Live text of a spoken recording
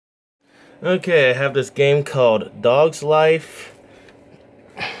Okay, I have this game called Dog's Life.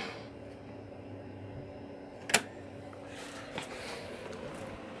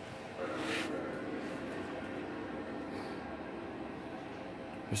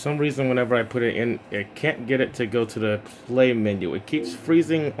 For some reason, whenever I put it in, I can't get it to go to the play menu. It keeps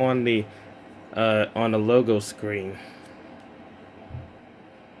freezing on the logo screen.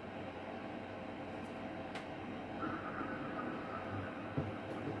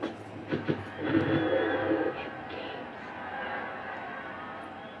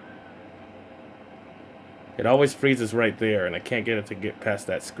 It always freezes right there, and I can't get it to get past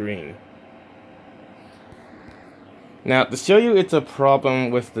that screen. Now, to show you it's a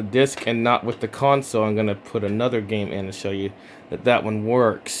problem with the disc and not with the console, I'm going to put another game in to show you that that one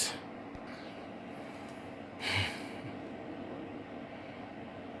works.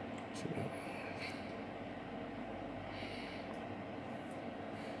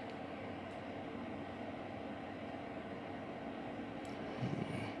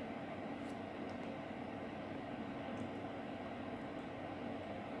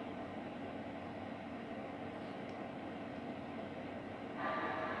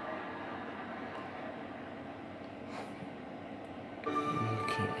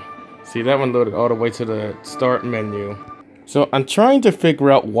 See, that one loaded all the way to the start menu. So I'm trying to figure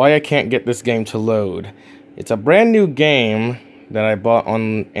out why I can't get this game to load. It's a brand new game that I bought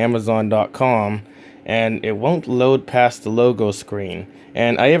on Amazon.com, and it won't load past the logo screen.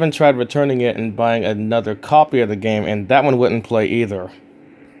 And I even tried returning it and buying another copy of the game, and that one wouldn't play either.